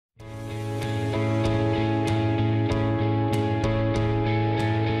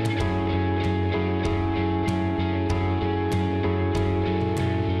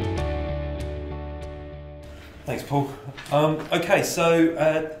Paul. Okay, so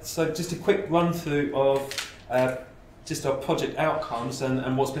just a quick run through of just our project outcomes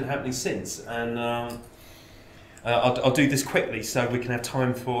and what's been happening since. And I'll do this quickly so we can have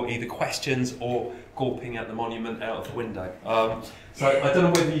time for either questions or gawping at the monument out of the window. So I don't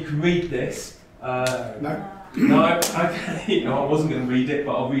know whether you can read this. No. No, okay. No, I wasn't going to read it,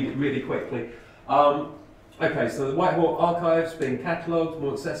 but I'll read it really quickly. Okay, so the Whitehawk archives being catalogued,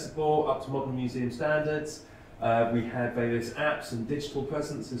 more accessible, up to modern museum standards. We had various apps and digital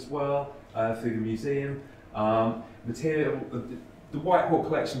presence as well through the museum. Material, the Whitehawk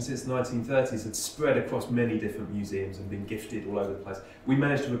collection since the 1930s had spread across many different museums and been gifted all over the place. We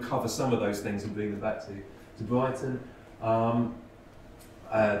managed to recover some of those things and bring them back to Brighton. The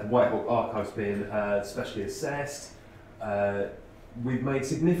Whitehawk archives being specially assessed. We've made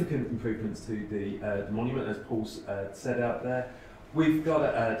significant improvements to the monument, as Paul said out there. We've got,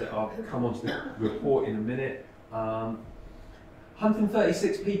 I'll come on to the report in a minute.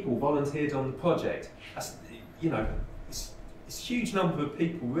 136 people volunteered on the project. That's, you know, it's a huge number of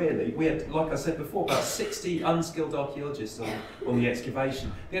people, really. We had, like I said before, about 60 unskilled archaeologists on the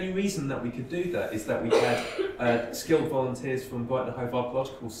excavation. The only reason that we could do that is that we had skilled volunteers from Brighton and Hove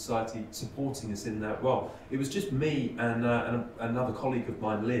Archaeological Society supporting us in that role. It was just me and another colleague of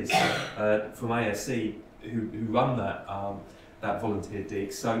mine, Liz, from ASC, who run that volunteer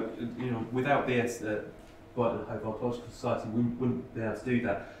dig. So, you know, without the Brighton and Hove Archaeological Society, we wouldn't be able to do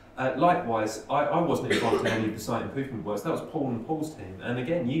that. Likewise, I wasn't involved in any of the site improvement works. That was Paul and Paul's team. And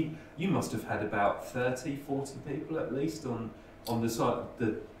again, you must have had about 30, 40 people at least on the site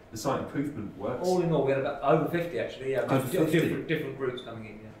improvement works. All in all, we had about over 50 actually. Yeah, over 50. Different groups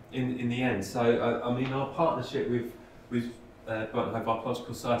coming in. Yeah. In the end, so I mean, our partnership with Brighton and Hove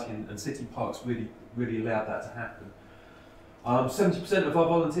Archaeological Society and City Parks really allowed that to happen. 70% of our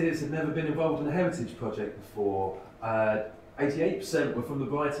volunteers had never been involved in a heritage project before. 88% were from the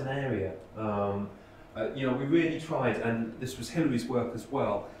Brighton area. You know, we really tried, and this was Hillary's work as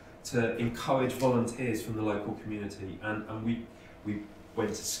well, to encourage volunteers from the local community. And we went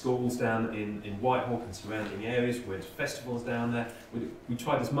to schools down in Whitehawk and surrounding areas, we went to festivals down there. We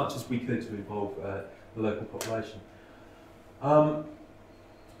tried as much as we could to involve the local population.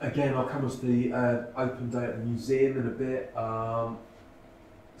 Again, I'll come on to the open day at the museum in a bit.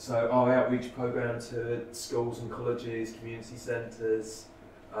 So our outreach programme to schools and colleges, community centres,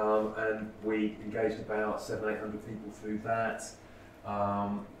 and we engaged about 700-800 people through that.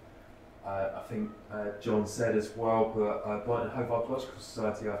 I think John said as well, but Brighton and Hove Archaeological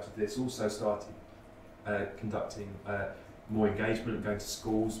Society after this also started conducting more engagement, going to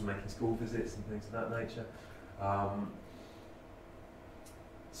schools, making school visits and things of that nature.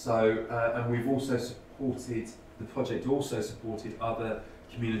 And we've also supported, the project also supported other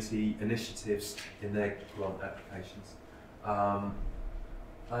community initiatives in their grant applications.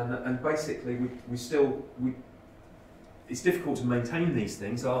 And basically it's difficult to maintain these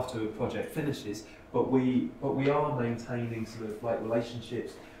things after a project finishes, but we are maintaining sort of like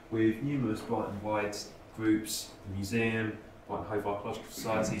relationships with numerous Brighton-wide groups, the museum, Brighton Hove Archaeological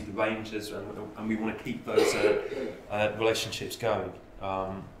Society, the Rangers, and we want to keep those relationships going.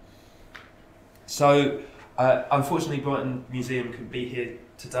 Unfortunately, Brighton Museum couldn't be here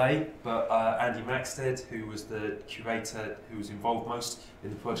today, but Andy Maxted, who was the curator who was involved most in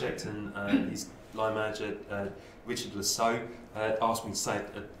the project, and his line manager, Richard Lasseau, asked me to say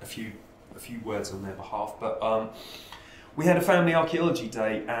a few words on their behalf. But we had a family archaeology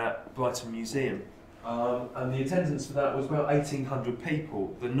day at Brighton Museum, and the attendance for that was about 1,800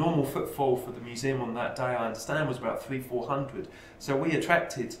 people. The normal footfall for the museum on that day, I understand, was about 300-400. So we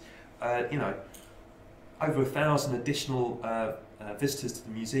attracted, you know, over 1,000 additional visitors to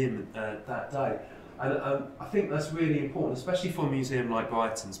the museum that day. And I think that's really important, especially for a museum like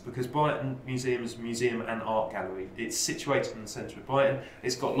Brighton's, because Brighton Museum is a museum and art gallery. It's situated in the centre of Brighton.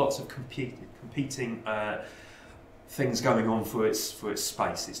 It's got lots of competing things going on for its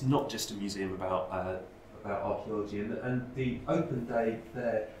space. It's not just a museum about archaeology. And the open day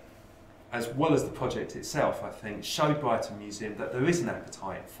there, as well as the project itself, I think, showed Brighton Museum that there is an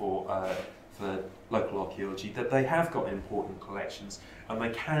appetite for local archaeology, that they have got important collections, and they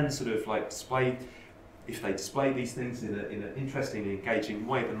can sort of like display. If they display these things in an interesting and engaging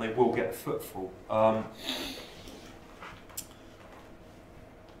way, then they will get a footfall.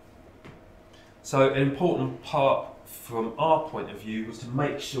 So an important part from our point of view was to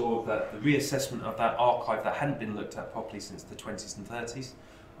make sure that the reassessment of that archive that hadn't been looked at properly since the 20s and 30s,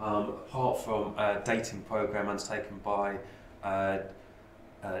 apart from a dating programme undertaken by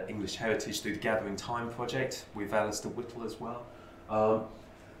English Heritage through the Gathering Time project with Alistair Whittle as well.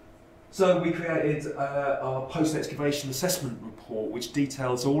 So we created our post-excavation assessment report, which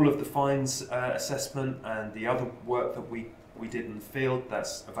details all of the finds assessment and the other work that we did in the field.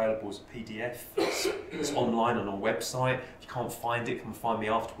 That's available as a PDF. It's online on our website. If you can't find it, come find me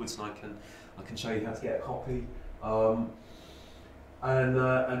afterwards, and I can show you how to get a copy. And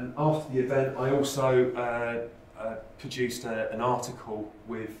after the event, I also produced an article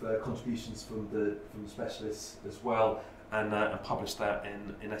with contributions from the specialists as well, and published that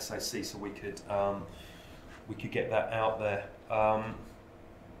in SAC, so we could get that out there.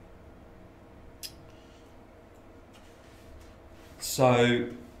 So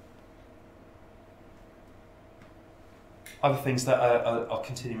other things that are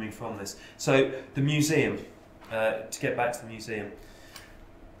continuing from this. So the museum, to get back to the museum.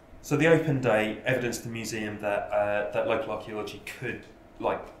 So the open day evidenced the museum that that local archaeology could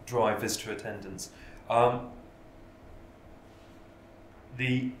drive visitor attendance.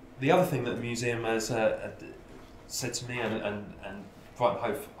 The other thing that the museum has said to me, and Brighton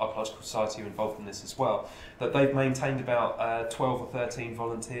Hove Archaeological Society are involved in this as well, that they've maintained about 12 or 13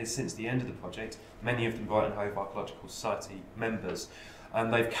 volunteers since the end of the project, many of them Brighton Hove Archaeological Society members,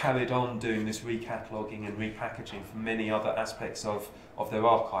 and they've carried on doing this recataloguing and repackaging for many other aspects of their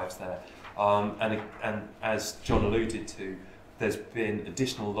archives there. And as John alluded to, there's been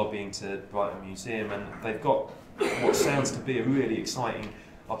additional lobbying to Brighton Museum, and they've got what sounds to be a really exciting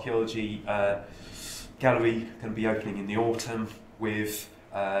archaeology gallery going to be opening in the autumn with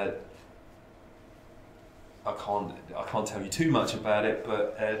I can't tell you too much about it,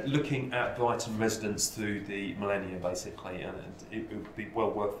 but looking at Brighton residents through the millennia basically, and it would be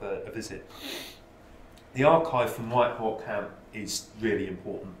well worth a visit. The archive from Whitehawk Camp is really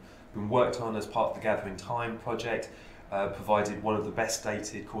important. Been worked on as part of the Gathering Time project, provided one of the best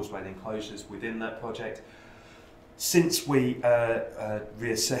dated causeway enclosures within that project. Since we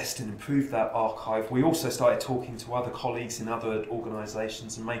reassessed and improved that archive, we also started talking to other colleagues in other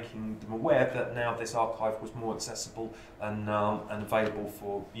organisations and making them aware that now this archive was more accessible and available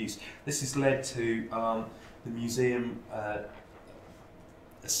for use. This has led to the museum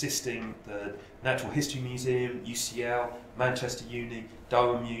assisting the Natural History Museum, UCL, Manchester Uni,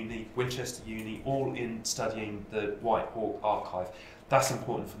 Durham Uni, Winchester Uni, all in studying the Whitehawk archive. That's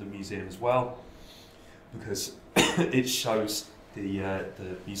important for the museum as well, because it shows the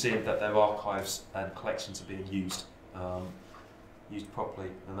museum that their archives and collections are being used properly,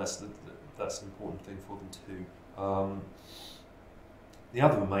 and that's an important thing for them too. The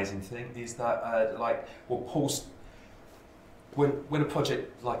other amazing thing is that, when a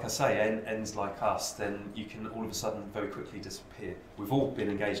project, like I say, ends like us, then you can all of a sudden very quickly disappear. We've all been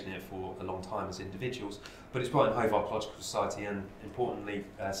engaged in it for a long time as individuals, but it's Brighton Hove Archaeological Society and, importantly,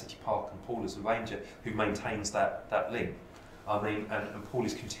 City Park and Paul as a ranger who maintains that link. I mean, and Paul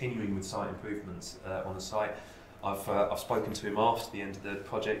is continuing with site improvements on the site. I've spoken to him after the end of the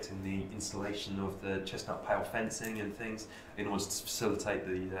project in the installation of the chestnut pale fencing and things in order to facilitate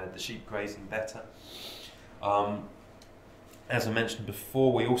the sheep grazing better. As I mentioned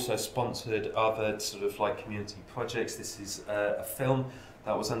before, we also sponsored other sort of community projects. This is a film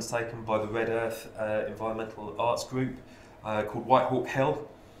that was undertaken by the Red Earth Environmental Arts Group called Whitehawk Hill.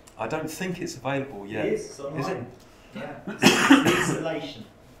 I don't think it's available yet. It is online. Is it? Yeah. It's installation.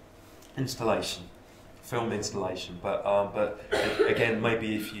 Installation. Film installation. But again,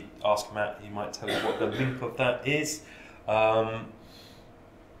 maybe if you ask Matt, he might tell you what the link of that is.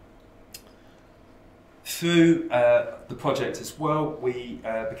 Through the project as well, we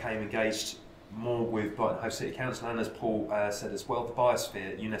became engaged more with Brighton Hove City Council, and as Paul said as well, the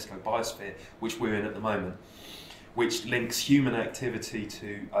biosphere, UNESCO biosphere, which we're in at the moment, which links human activity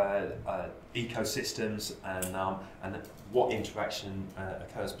to ecosystems and what interaction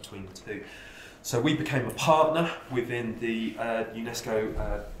occurs between the two. So we became a partner within the UNESCO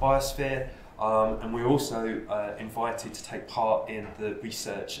biosphere. And we were also invited to take part in the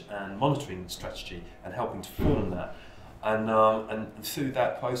research and monitoring strategy and helping to form that. And through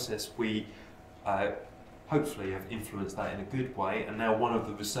that process, we hopefully have influenced that in a good way. And now one of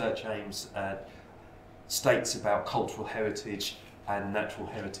the research aims states about cultural heritage and natural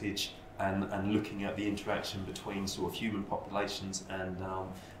heritage, and looking at the interaction between sort of human populations and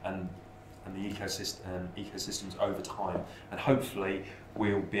the ecosystems over time, and hopefully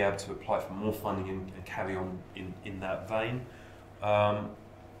we'll be able to apply for more funding and carry on in that vein.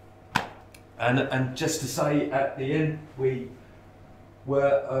 And just to say at the end, we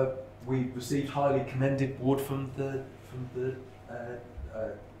received highly commended award from the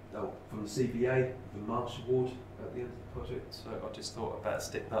CBA, the Marsh Award at the end of the project. So I just thought I'd better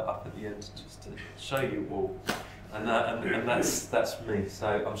stick that up at the end just to show you all. and that's me. So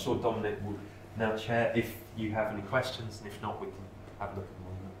I'm sure Dominic will now chair if you have any questions, and if not, we can have a look at them.